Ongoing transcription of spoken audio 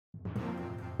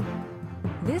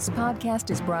This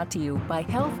podcast is brought to you by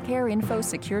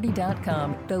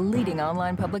HealthcareInfoSecurity.com, the leading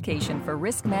online publication for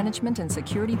risk management and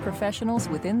security professionals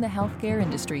within the healthcare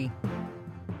industry.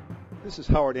 This is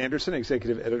Howard Anderson,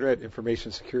 Executive Editor at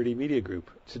Information Security Media Group.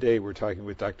 Today we're talking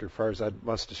with Dr. Farzad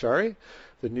Mostashari,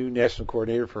 the new National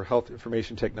Coordinator for Health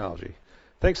Information Technology.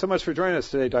 Thanks so much for joining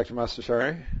us today, Dr.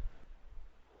 Mostashari.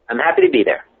 I'm happy to be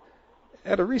there.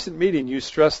 At a recent meeting, you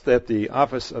stressed that the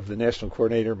Office of the National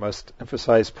Coordinator must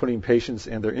emphasize putting patients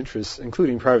and their interests,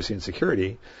 including privacy and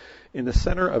security, in the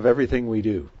center of everything we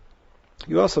do.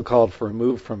 You also called for a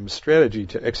move from strategy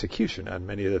to execution on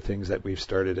many of the things that we've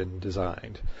started and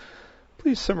designed.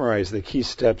 Please summarize the key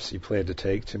steps you plan to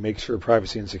take to make sure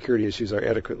privacy and security issues are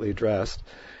adequately addressed,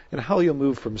 and how you'll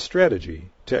move from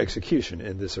strategy to execution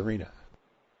in this arena.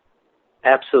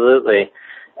 Absolutely.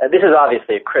 This is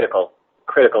obviously a critical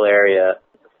area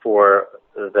for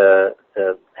the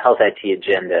health IT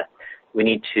agenda. We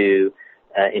need to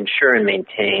ensure and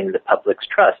maintain the public's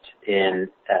trust in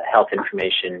health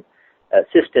information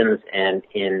systems and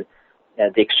in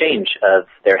the exchange of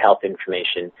their health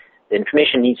information. The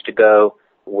information needs to go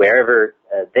wherever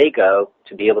they go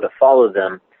to be able to follow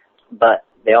them, but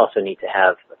they also need to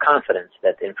have confidence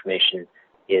that the information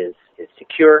is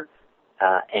secure,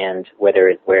 and where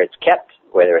it's kept,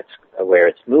 where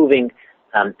it's moving,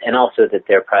 and also that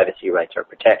their privacy rights are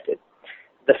protected.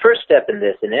 The first step in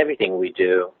this, in everything we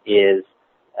do, is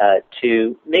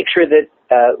to make sure that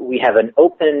we have an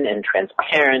open and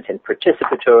transparent and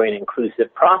participatory and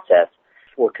inclusive process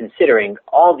for considering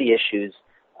all the issues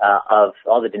of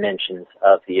all the dimensions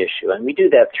of the issue. And we do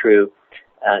that through,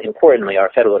 importantly, our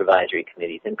federal advisory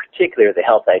committees, in particular the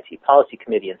Health IT Policy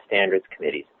Committee and Standards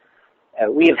Committees.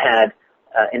 We have had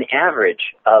an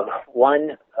average of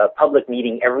one public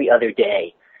meeting every other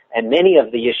day, and many of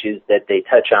the issues that they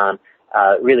touch on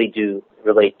really do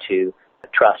relate to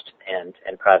trust and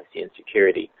privacy and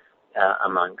security,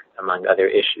 among other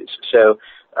issues. So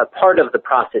part of the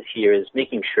process here is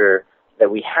making sure that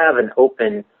we have an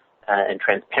open and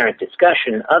transparent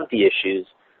discussion of the issues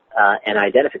and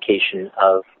identification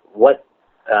of what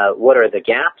are the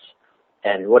gaps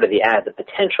and what are the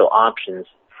potential options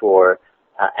for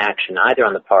action, either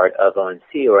on the part of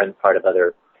ONC or on the part of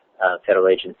other federal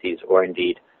agencies, or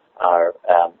indeed our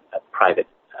private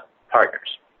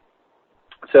partners.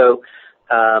 So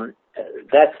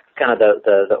that's kind of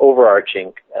the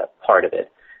overarching part of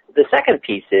it. The second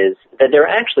piece is that there are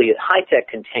actually HITECH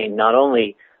contained not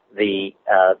only the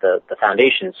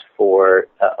foundations for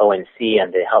ONC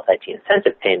and the health IT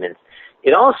incentive payments,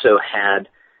 it also had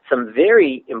some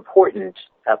very important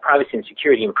privacy and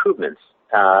security improvements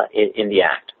in the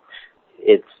Act.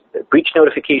 It's breach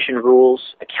notification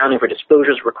rules, accounting for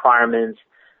disclosures requirements,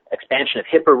 expansion of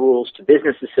HIPAA rules to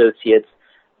business associates,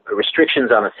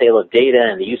 restrictions on the sale of data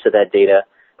and the use of that data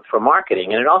for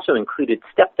marketing. And it also included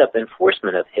stepped-up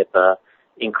enforcement of HIPAA,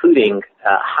 including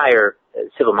higher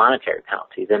civil monetary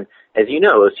penalties. And as you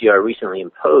know, OCR recently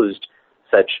imposed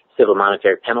such civil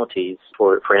monetary penalties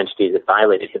for entities that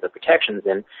violated HIPAA protections.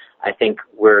 And I think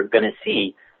we're going to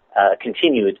see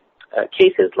continued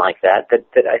cases like that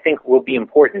I think will be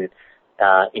important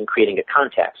in creating a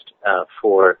context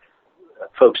for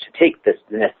folks to take the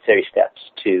necessary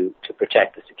steps to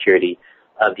protect the security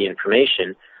of the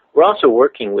information. We're also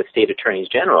working with state attorneys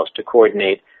generals to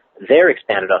coordinate their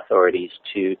expanded authorities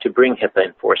to bring HIPAA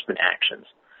enforcement actions.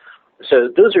 So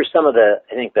those are some of the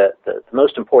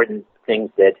most important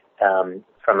things that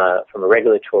from a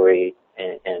regulatory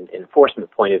and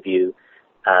enforcement point of view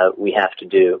we have to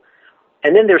do.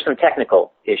 And then there's some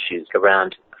technical issues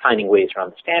around finding ways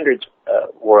around the standards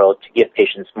world to give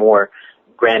patients more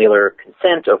granular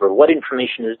consent over what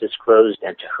information is disclosed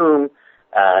and to whom,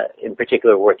 in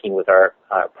particular working with our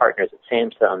partners at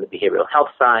SAMHSA on the behavioral health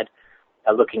side,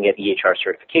 looking at EHR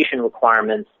certification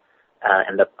requirements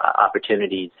and the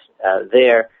opportunities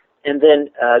there. And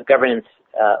then governance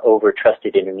over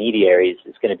trusted intermediaries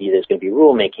there's going to be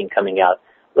rulemaking coming out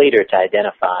later to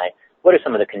identify what are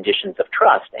some of the conditions of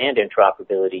trust and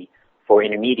interoperability for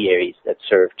intermediaries that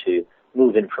serve to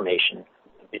move information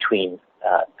between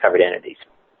covered entities.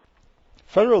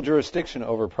 Federal jurisdiction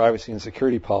over privacy and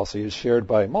security policy is shared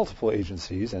by multiple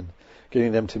agencies, and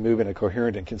getting them to move in a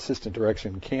coherent and consistent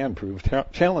direction can prove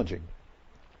challenging.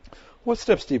 What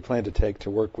steps do you plan to take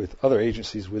to work with other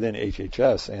agencies within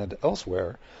HHS and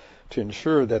elsewhere to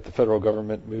ensure that the federal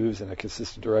government moves in a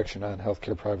consistent direction on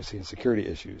healthcare privacy and security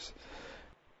issues?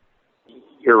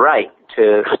 You're right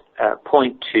to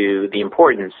point to the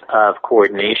importance of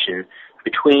coordination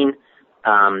between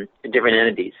different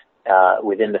entities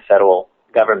within the federal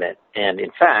government. And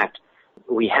in fact,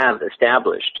 we have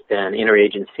established an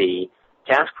interagency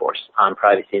task force on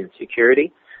privacy and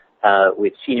security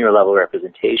with senior level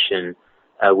representation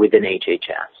within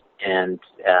HHS. And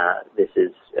this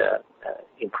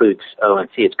includes ONC.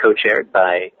 It's co-chaired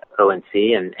by ONC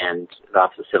and the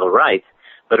Office of Civil Rights,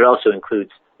 but it also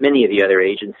includes many of the other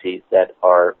agencies that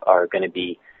are going to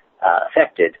be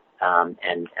affected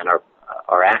and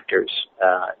are actors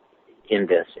in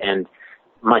this. And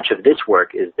much of this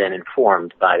work is then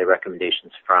informed by the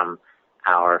recommendations from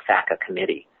our FACA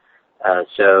committee.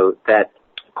 So that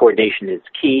coordination is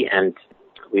key, and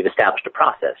we've established a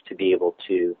process to be able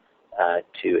to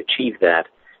achieve that.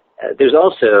 There's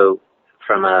also,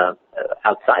 from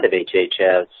outside of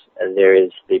HHS, there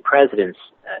is the President's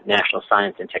National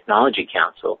Science and Technology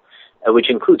Council, which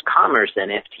includes Commerce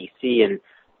and FTC and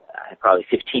probably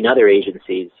 15 other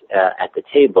agencies at the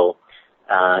table,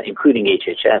 including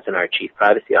HHS and our Chief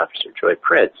Privacy Officer, Joy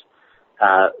Pritz,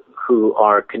 who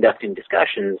are conducting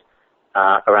discussions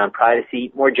around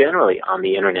privacy more generally on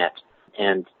the Internet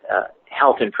and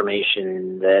health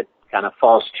information that kind of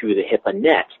falls through the HIPAA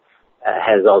net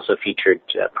has also featured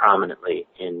prominently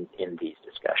in these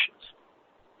discussions.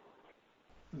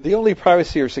 The only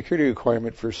privacy or security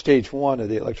requirement for Stage 1 of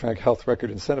the Electronic Health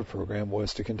Record Incentive Program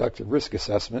was to conduct a risk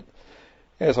assessment,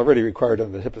 as already required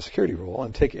under the HIPAA security rule,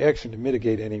 and take action to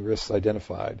mitigate any risks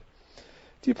identified.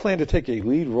 Do you plan to take a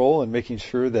lead role in making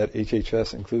sure that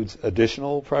HHS includes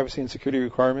additional privacy and security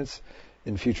requirements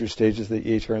in future stages of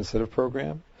the EHR Incentive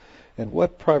Program? And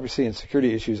what privacy and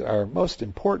security issues are most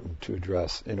important to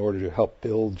address in order to help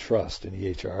build trust in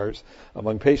EHRs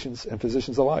among patients and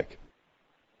physicians alike?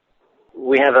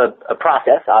 We have a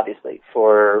process, obviously,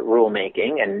 for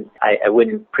rulemaking, and I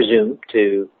wouldn't presume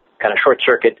to kind of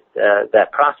short-circuit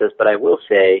that process, but I will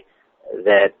say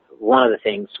that one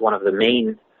of the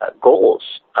main goals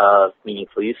of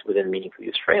meaningful use within the meaningful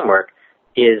use framework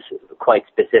is quite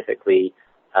specifically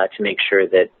to make sure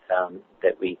that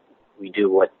we do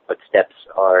what steps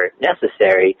are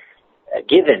necessary,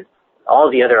 given all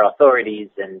the other authorities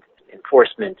and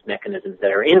enforcement mechanisms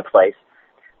that are in place.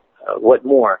 What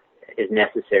more is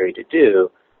necessary to do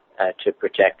to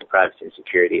protect the privacy and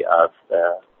security of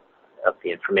the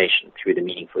information through the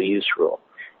meaningful use rule?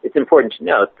 It's important to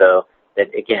note, though, that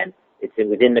again, it's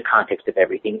within the context of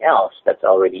everything else that's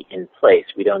already in place.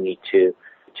 We don't need to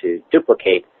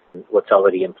duplicate what's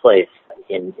already in place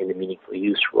in the meaningful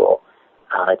use rule.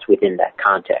 It's within that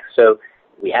context. So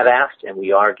we have asked, and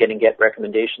we are getting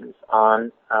recommendations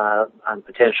on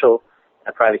potential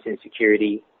privacy and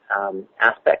security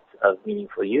aspects of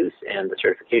meaningful use and the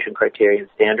certification criteria and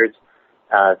standards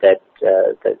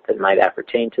that might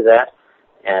appertain to that.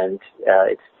 And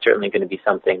it's certainly going to be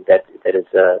something that is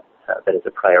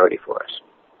a priority for us.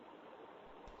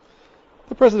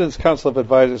 The President's Council of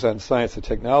Advisors on Science and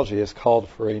Technology has called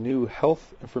for a new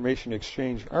health information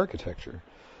exchange architecture.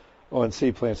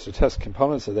 ONC plans to test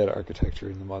components of that architecture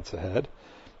in the months ahead.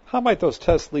 How might those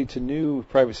tests lead to new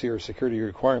privacy or security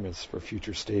requirements for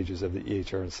future stages of the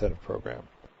EHR Incentive Program?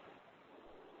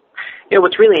 Yeah,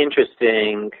 what's really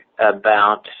interesting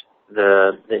about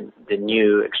the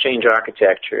new exchange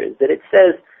architecture is that it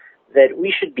says that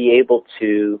we should be able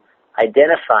to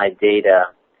identify data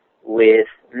with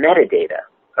metadata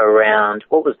around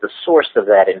what was the source of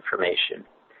that information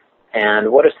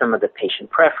and what are some of the patient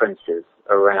preferences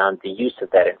around the use of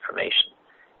that information.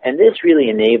 And this really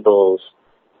enables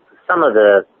some of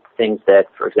the things that,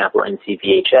 for example,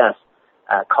 NCVHS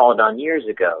called on years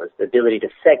ago, is the ability to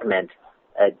segment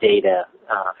data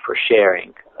for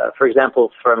sharing. For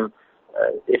example,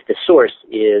 if the source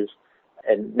is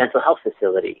a mental health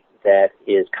facility that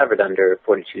is covered under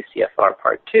 42 CFR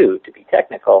Part 2, to be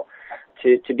technical,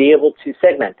 to be able to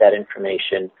segment that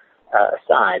information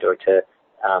aside or to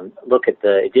look at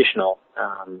the additional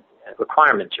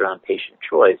requirements around patient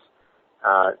choice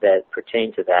that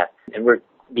pertain to that. And we're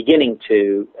beginning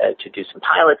to do some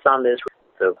pilots on this.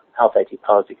 The Health IT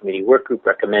Policy Committee work group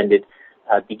recommended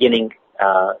beginning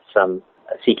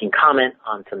seeking comment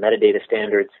on some metadata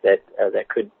standards that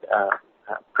could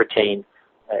pertain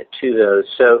to those.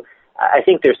 So I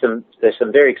think there's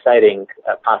some very exciting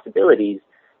possibilities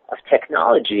of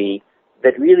technology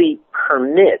that really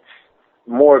permits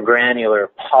more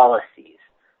granular policies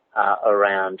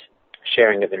around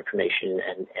sharing of information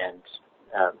and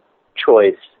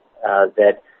choice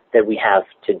that we have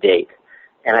to date.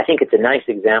 And I think it's a nice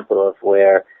example of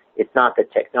where it's not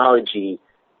that technology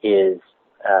is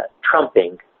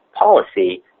trumping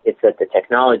policy, it's that the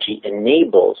technology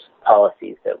enables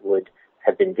policies that would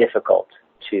have been difficult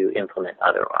to implement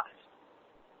otherwise.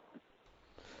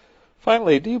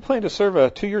 Finally, do you plan to serve a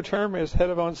 2-year term as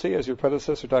head of ONC as your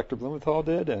predecessor, Dr. Blumenthal,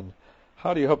 did? And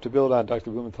How do you hope to build on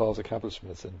Dr. Blumenthal's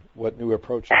accomplishments, and what new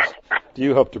approaches do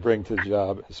you hope to bring to the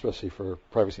job, especially for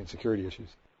privacy and security issues?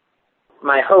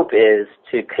 My hope is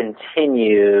to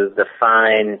continue the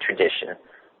fine tradition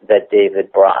that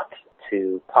David brought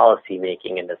to policy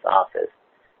making in this office,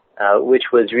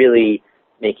 which was really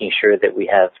making sure that we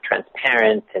have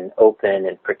transparent and open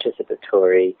and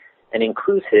participatory and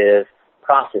inclusive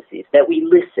processes, that we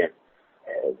listen,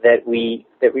 that we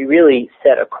really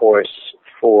set a course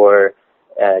for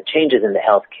changes in the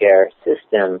healthcare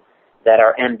system that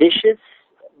are ambitious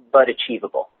but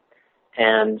achievable.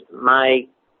 And my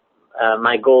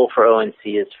goal for ONC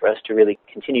is for us to really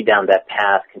continue down that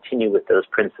path, continue with those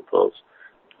principles,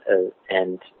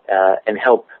 and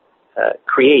help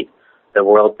create the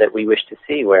world that we wish to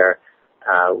see, where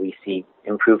we see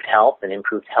improved health and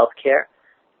improved healthcare,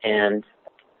 and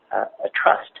a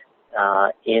trust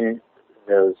in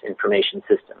those information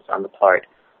systems on the part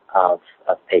of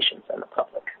patients and the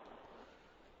public.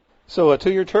 So a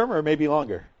 2-year term, or maybe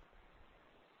longer?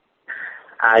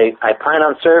 I plan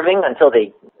on serving until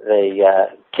they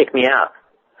kick me out.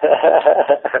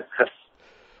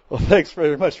 Well, thanks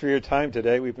very much for your time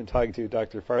today. We've been talking to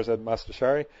Dr. Farzad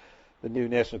Mostashari, the new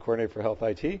National Coordinator for Health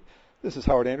IT. This is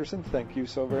Howard Anderson. Thank you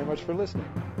so very much for listening.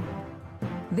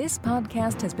 This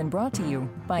podcast has been brought to you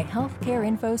by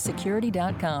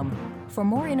healthcareinfosecurity.com. For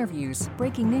more interviews,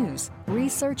 breaking news,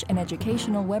 research, and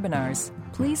educational webinars,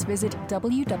 please visit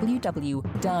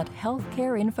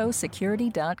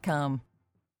www.healthcareinfosecurity.com.